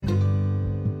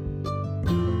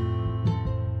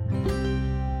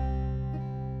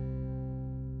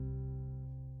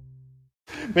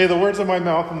May the words of my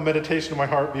mouth and the meditation of my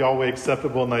heart be always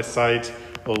acceptable in thy sight,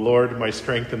 O Lord, my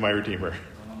strength and my Redeemer.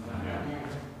 Amen.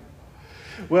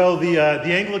 Well, the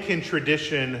Anglican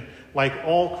tradition, like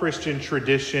all Christian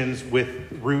traditions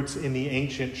with roots in the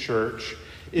ancient church,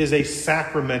 is a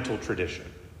sacramental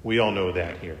tradition. We all know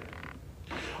that here.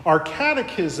 Our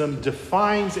catechism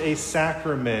defines a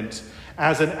sacrament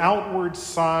as an outward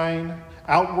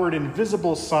and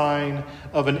visible sign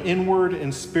of an inward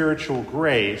and spiritual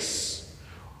grace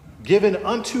given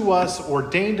unto us,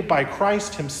 ordained by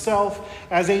Christ himself,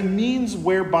 as a means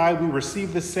whereby we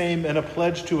receive the same and a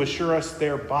pledge to assure us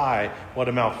thereby. What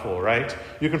a mouthful, right?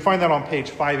 You can find that on page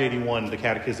 581, the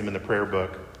Catechism in the Prayer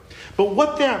Book. But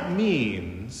what that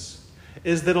means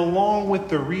is that along with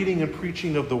the reading and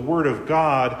preaching of the Word of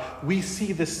God, we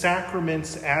see the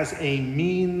sacraments as a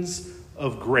means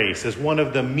of grace, as one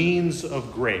of the means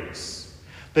of grace.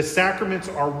 The sacraments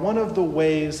are one of the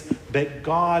ways that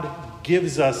God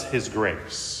gives us his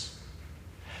grace.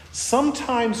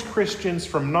 Sometimes Christians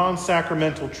from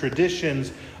non-sacramental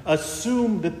traditions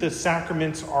assume that the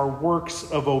sacraments are works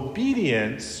of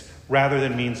obedience rather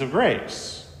than means of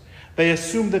grace. They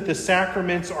assume that the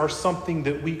sacraments are something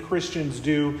that we Christians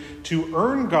do to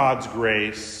earn God's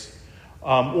grace,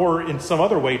 or in some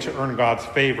other way to earn God's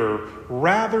favor,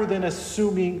 rather than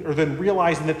assuming or than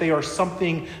realizing that they are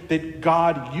something that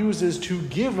God uses to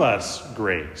give us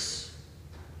grace.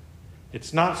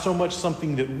 It's not so much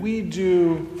something that we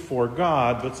do for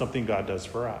God, but something God does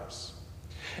for us.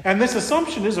 And this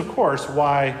assumption is, of course,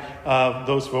 why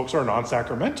those folks are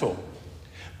non-sacramental.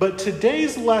 But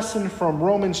today's lesson from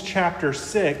Romans chapter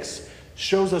 6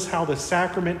 shows us how the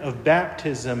sacrament of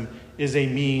baptism is a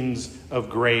means of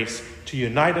grace to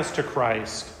unite us to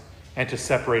Christ and to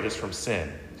separate us from sin.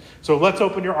 So let's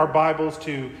open our Bibles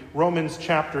to Romans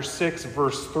chapter 6,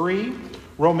 verse 3.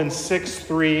 Romans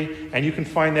 6:3, and you can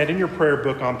find that in your prayer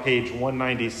book on page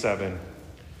 197.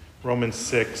 Romans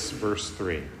 6, verse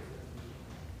 3.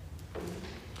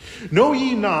 Know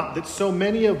ye not that so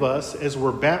many of us as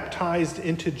were baptized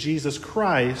into Jesus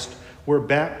Christ were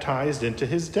baptized into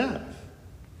his death?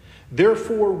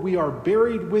 Therefore we are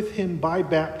buried with him by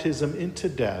baptism into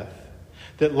death,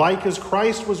 that like as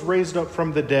Christ was raised up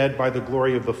from the dead by the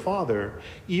glory of the Father,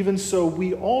 even so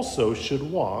we also should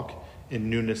walk in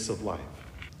newness of life.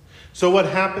 So what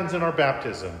happens in our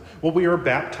baptism? Well, we are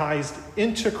baptized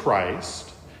into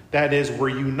Christ. That is, we're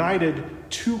united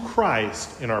to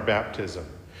Christ in our baptism.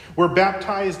 We're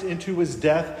baptized into his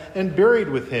death and buried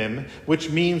with him, which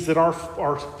means that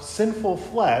our sinful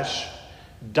flesh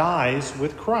dies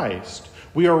with Christ.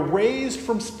 We are raised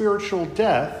from spiritual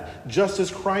death, just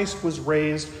as Christ was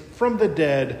raised from the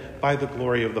dead by the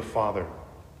glory of the Father.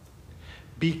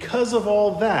 Because of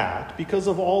all that, because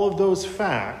of all of those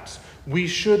facts, we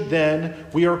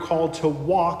are called to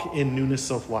walk in newness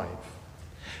of life.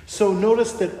 So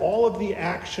notice that all of the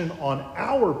action on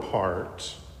our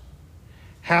part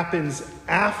happens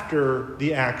after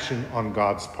the action on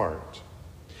God's part.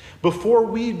 Before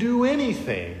we do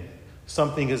anything,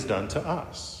 something is done to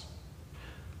us.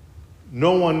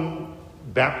 No one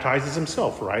baptizes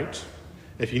himself, right?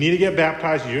 If you need to get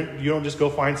baptized, you don't just go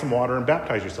find some water and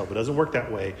baptize yourself. It doesn't work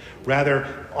that way.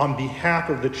 Rather, on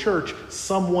behalf of the church,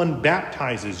 someone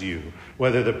baptizes you,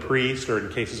 whether the priest or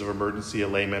in cases of emergency, a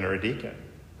layman or a deacon,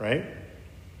 right?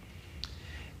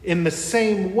 In the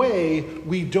same way,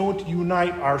 we don't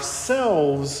unite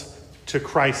ourselves to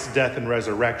Christ's death and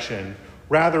resurrection.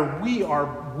 Rather, we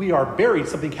are buried.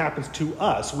 Something happens to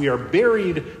us. We are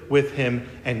buried with him,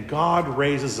 and God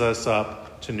raises us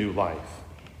up to new life.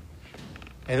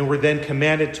 And we're then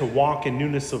commanded to walk in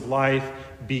newness of life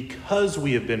because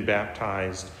we have been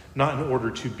baptized, not in order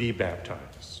to be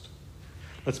baptized.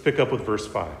 Let's pick up with verse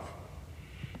 5.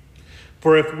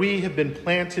 For if we have been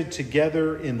planted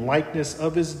together in likeness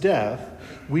of his death,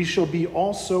 we shall be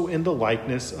also in the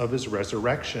likeness of his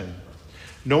resurrection.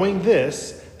 Knowing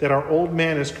this, that our old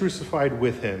man is crucified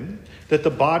with him, that the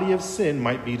body of sin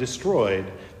might be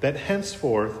destroyed, that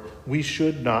henceforth we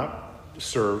should not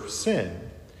serve sin.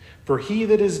 For he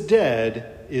that is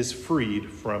dead is freed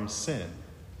from sin.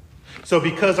 So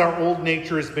because our old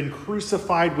nature has been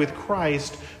crucified with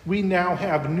Christ, we now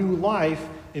have new life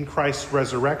in Christ's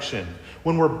resurrection.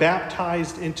 When we're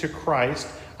baptized into Christ,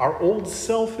 our old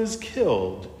self is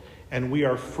killed and we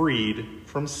are freed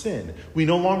from sin. We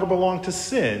no longer belong to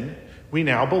sin. We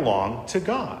now belong to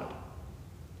God.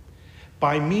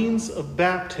 By means of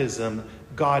baptism,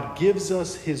 God gives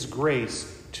us his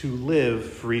grace to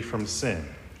live free from sin.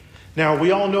 Now,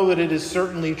 we all know that it is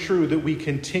certainly true that we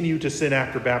continue to sin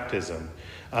after baptism.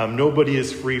 Nobody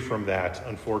is free from that,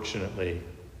 unfortunately.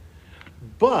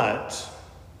 But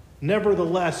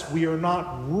Nevertheless, we are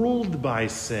not ruled by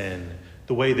sin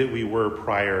the way that we were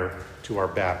prior to our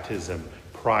baptism,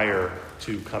 prior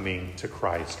to coming to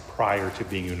Christ, prior to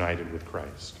being united with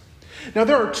Christ. Now,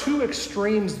 there are two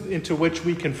extremes into which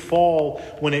we can fall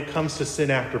when it comes to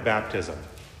sin after baptism.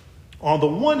 On the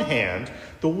one hand,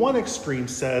 the one extreme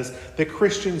says that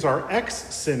Christians are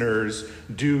ex-sinners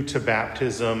due to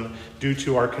baptism, due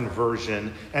to our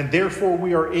conversion, and therefore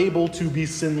we are able to be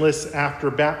sinless after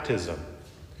baptism.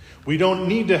 We don't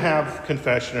need to have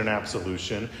confession and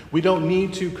absolution. We don't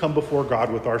need to come before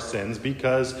God with our sins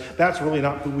because that's really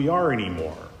not who we are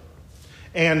anymore.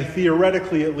 And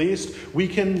theoretically, at least, we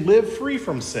can live free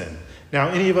from sin. Now,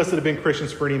 any of us that have been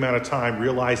Christians for any amount of time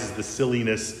realizes the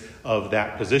silliness of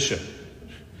that position.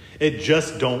 It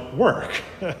just don't work,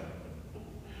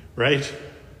 right?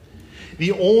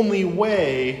 The only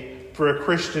way for a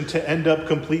Christian to end up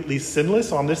completely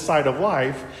sinless on this side of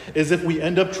life is if we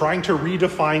end up trying to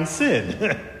redefine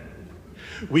sin.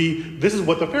 This is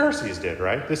what the Pharisees did,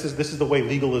 right? This is the way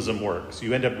legalism works.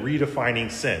 You end up redefining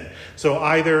sin. So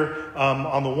either,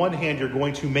 on the one hand, you're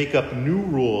going to make up new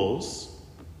rules.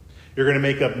 You're going to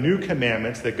make up new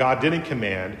commandments that God didn't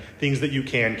command, things that you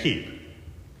can keep.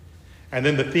 And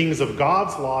then the things of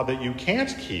God's law that you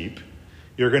can't keep,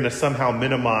 you're going to somehow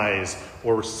minimize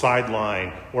or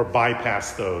sideline or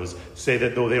bypass those, say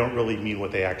that though they don't really mean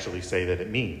what they actually say that it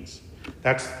means.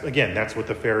 That's what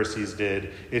the Pharisees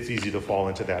did. It's easy to fall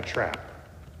into that trap.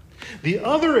 The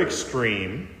other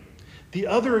extreme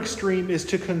is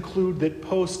to conclude that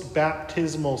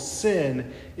post-baptismal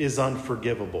sin is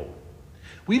unforgivable.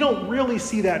 We don't really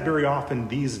see that very often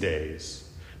these days,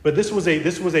 but this was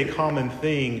a common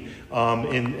thing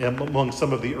among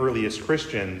some of the earliest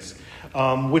Christians,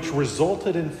 which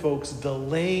resulted in folks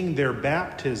delaying their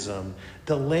baptism,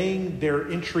 delaying their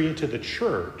entry into the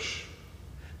church,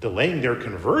 delaying their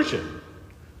conversion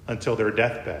until their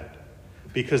deathbed,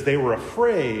 because they were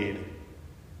afraid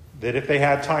that if they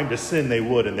had time to sin, they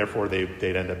would, and therefore they'd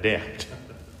end up damned.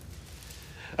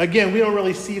 Again, we don't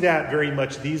really see that very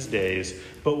much these days,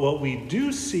 but what we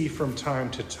do see from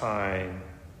time to time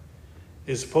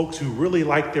is folks who really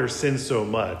like their sin so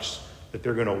much that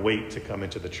they're going to wait to come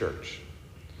into the church.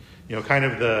 You know, kind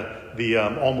of the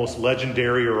almost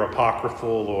legendary or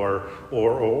apocryphal or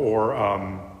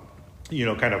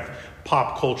kind of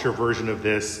pop culture version of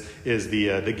this is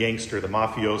the gangster, the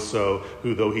mafioso,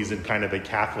 who, though he's in kind of a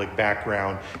Catholic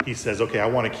background, he says, okay, I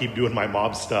want to keep doing my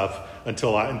mob stuff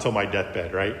until my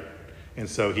deathbed, right? And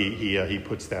so he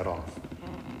puts that off.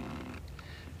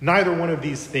 Neither one of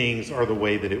these things are the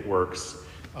way that it works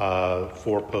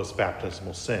for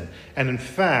post-baptismal sin. And in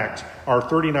fact, our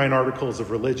 39 articles of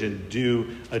religion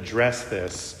do address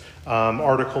this.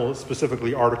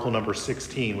 Specifically article number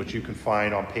 16, which you can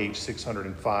find on page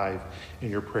 605 in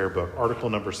your prayer book.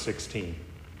 Article number 16.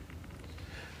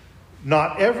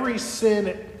 Not every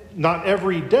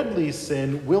deadly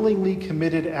sin willingly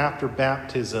committed after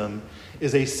baptism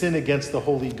is a sin against the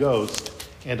Holy Ghost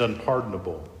and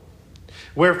unpardonable.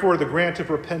 Wherefore the grant of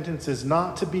repentance is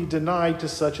not to be denied to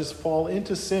such as fall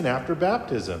into sin after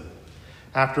baptism.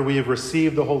 After we have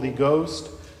received the Holy Ghost,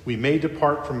 we may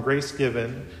depart from grace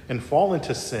given and fall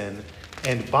into sin,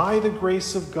 and by the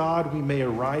grace of God we may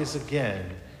arise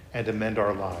again and amend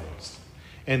our lives.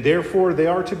 And therefore they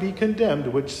are to be condemned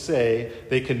which say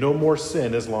they can no more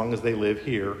sin as long as they live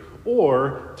here,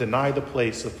 or deny the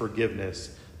place of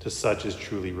forgiveness to such as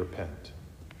truly repent.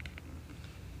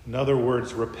 In other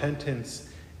words, repentance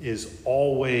is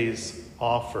always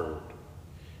offered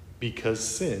because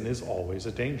sin is always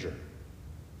a danger.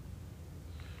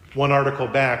 One article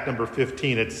back, number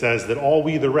 15, it says that all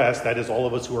we the rest, that is all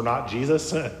of us who are not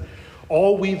Jesus,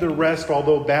 all we the rest,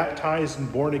 although baptized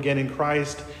and born again in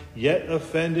Christ, yet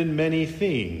offend in many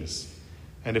things.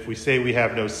 And if we say we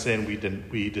have no sin,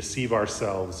 we deceive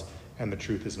ourselves, and the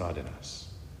truth is not in us.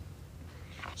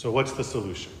 So what's the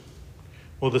solution?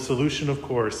 Well, the solution, of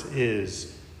course,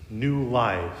 is new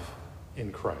life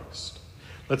in Christ.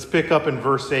 Let's pick up in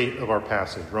verse 8 of our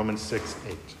passage, Romans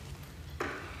 6:8.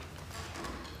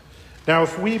 Now,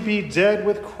 if we be dead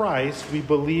with Christ, we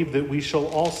believe that we shall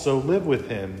also live with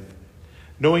him,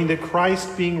 knowing that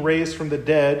Christ, being raised from the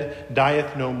dead,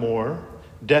 dieth no more,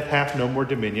 death hath no more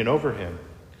dominion over him.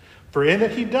 For in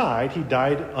that he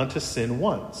died unto sin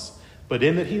once, but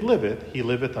in that he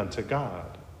liveth unto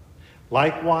God.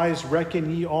 Likewise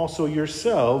reckon ye also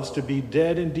yourselves to be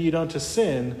dead indeed unto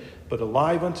sin, but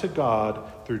alive unto God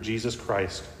through Jesus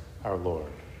Christ our Lord.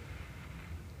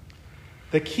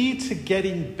 The key to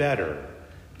getting better,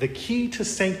 the key to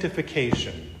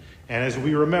sanctification, And as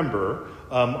we remember,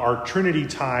 our Trinity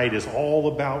Tide is all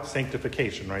about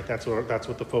sanctification, right? That's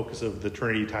what the focus of the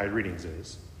Trinity Tide readings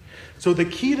is. So the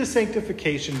key to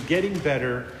sanctification, getting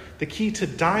better, the key to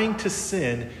dying to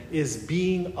sin is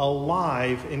being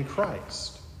alive in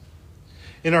Christ.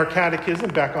 In our catechism,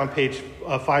 back on page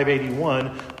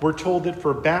 581, we're told that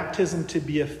for baptism to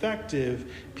be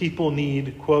effective, people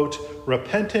need, quote,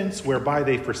 repentance whereby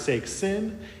they forsake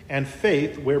sin, and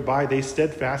faith whereby they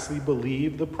steadfastly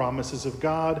believe the promises of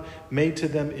God made to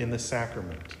them in the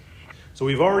sacrament. So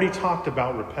we've already talked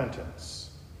about repentance.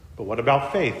 But what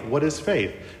about faith? What is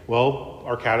faith? Well,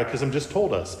 our catechism just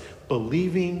told us,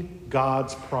 believing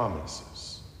God's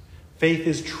promises. Faith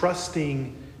is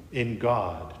trusting in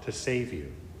God to save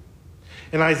you.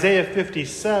 In Isaiah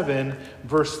 57,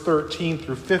 verse 13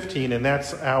 through 15, and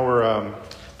that's our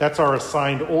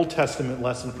assigned Old Testament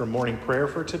lesson for morning prayer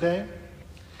for today.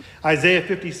 Isaiah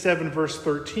 57, verse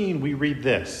 13, we read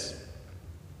this.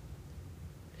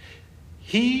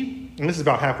 And this is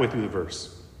about halfway through the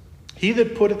verse. He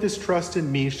that putteth his trust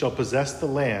in me shall possess the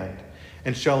land,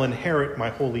 and shall inherit my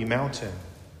holy mountain.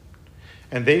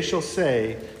 And they shall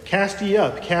say, cast ye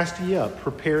up,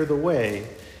 prepare the way,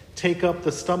 take up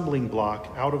the stumbling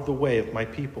block out of the way of my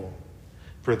people.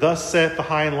 For thus saith the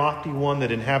high and lofty one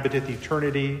that inhabiteth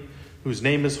eternity, whose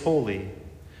name is holy.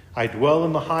 I dwell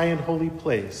in the high and holy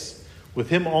place, with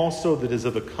him also that is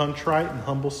of a contrite and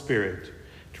humble spirit,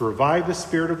 to revive the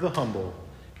spirit of the humble,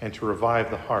 and to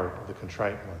revive the heart of the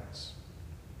contrite ones.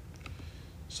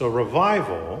 So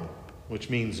revival, which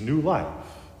means new life,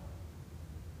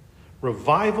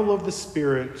 revival of the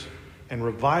spirit and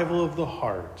revival of the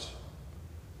heart,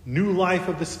 new life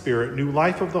of the spirit, new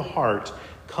life of the heart,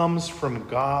 comes from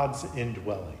God's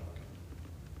indwelling.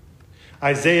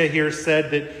 Isaiah here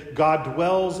said that God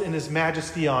dwells in his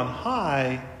majesty on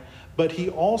high, but he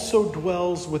also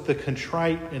dwells with the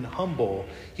contrite and humble.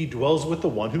 He dwells with the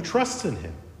one who trusts in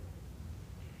him.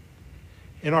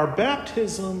 In our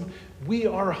baptism, we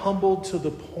are humbled to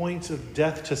the point of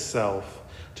death to self,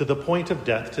 to the point of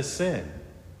death to sin.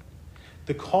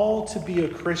 The call to be a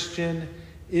Christian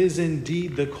is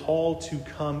indeed the call to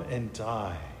come and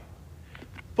die.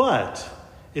 But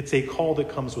it's a call that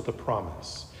comes with a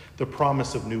promise, the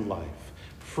promise of new life,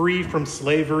 free from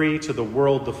slavery to the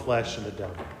world, the flesh, and the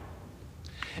devil.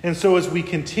 And so as we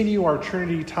continue our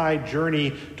Trinity Tide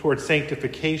journey towards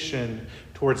sanctification,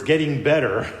 towards getting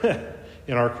better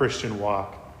in our Christian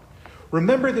walk,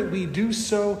 remember that we do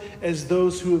so as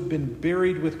those who have been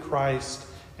buried with Christ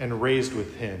and raised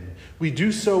with him. We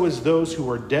do so as those who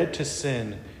are dead to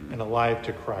sin and alive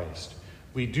to Christ.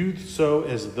 We do so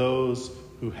as those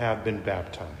who have been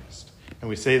baptized. And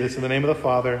we say this in the name of the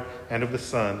Father, and of the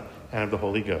Son, and of the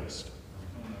Holy Ghost.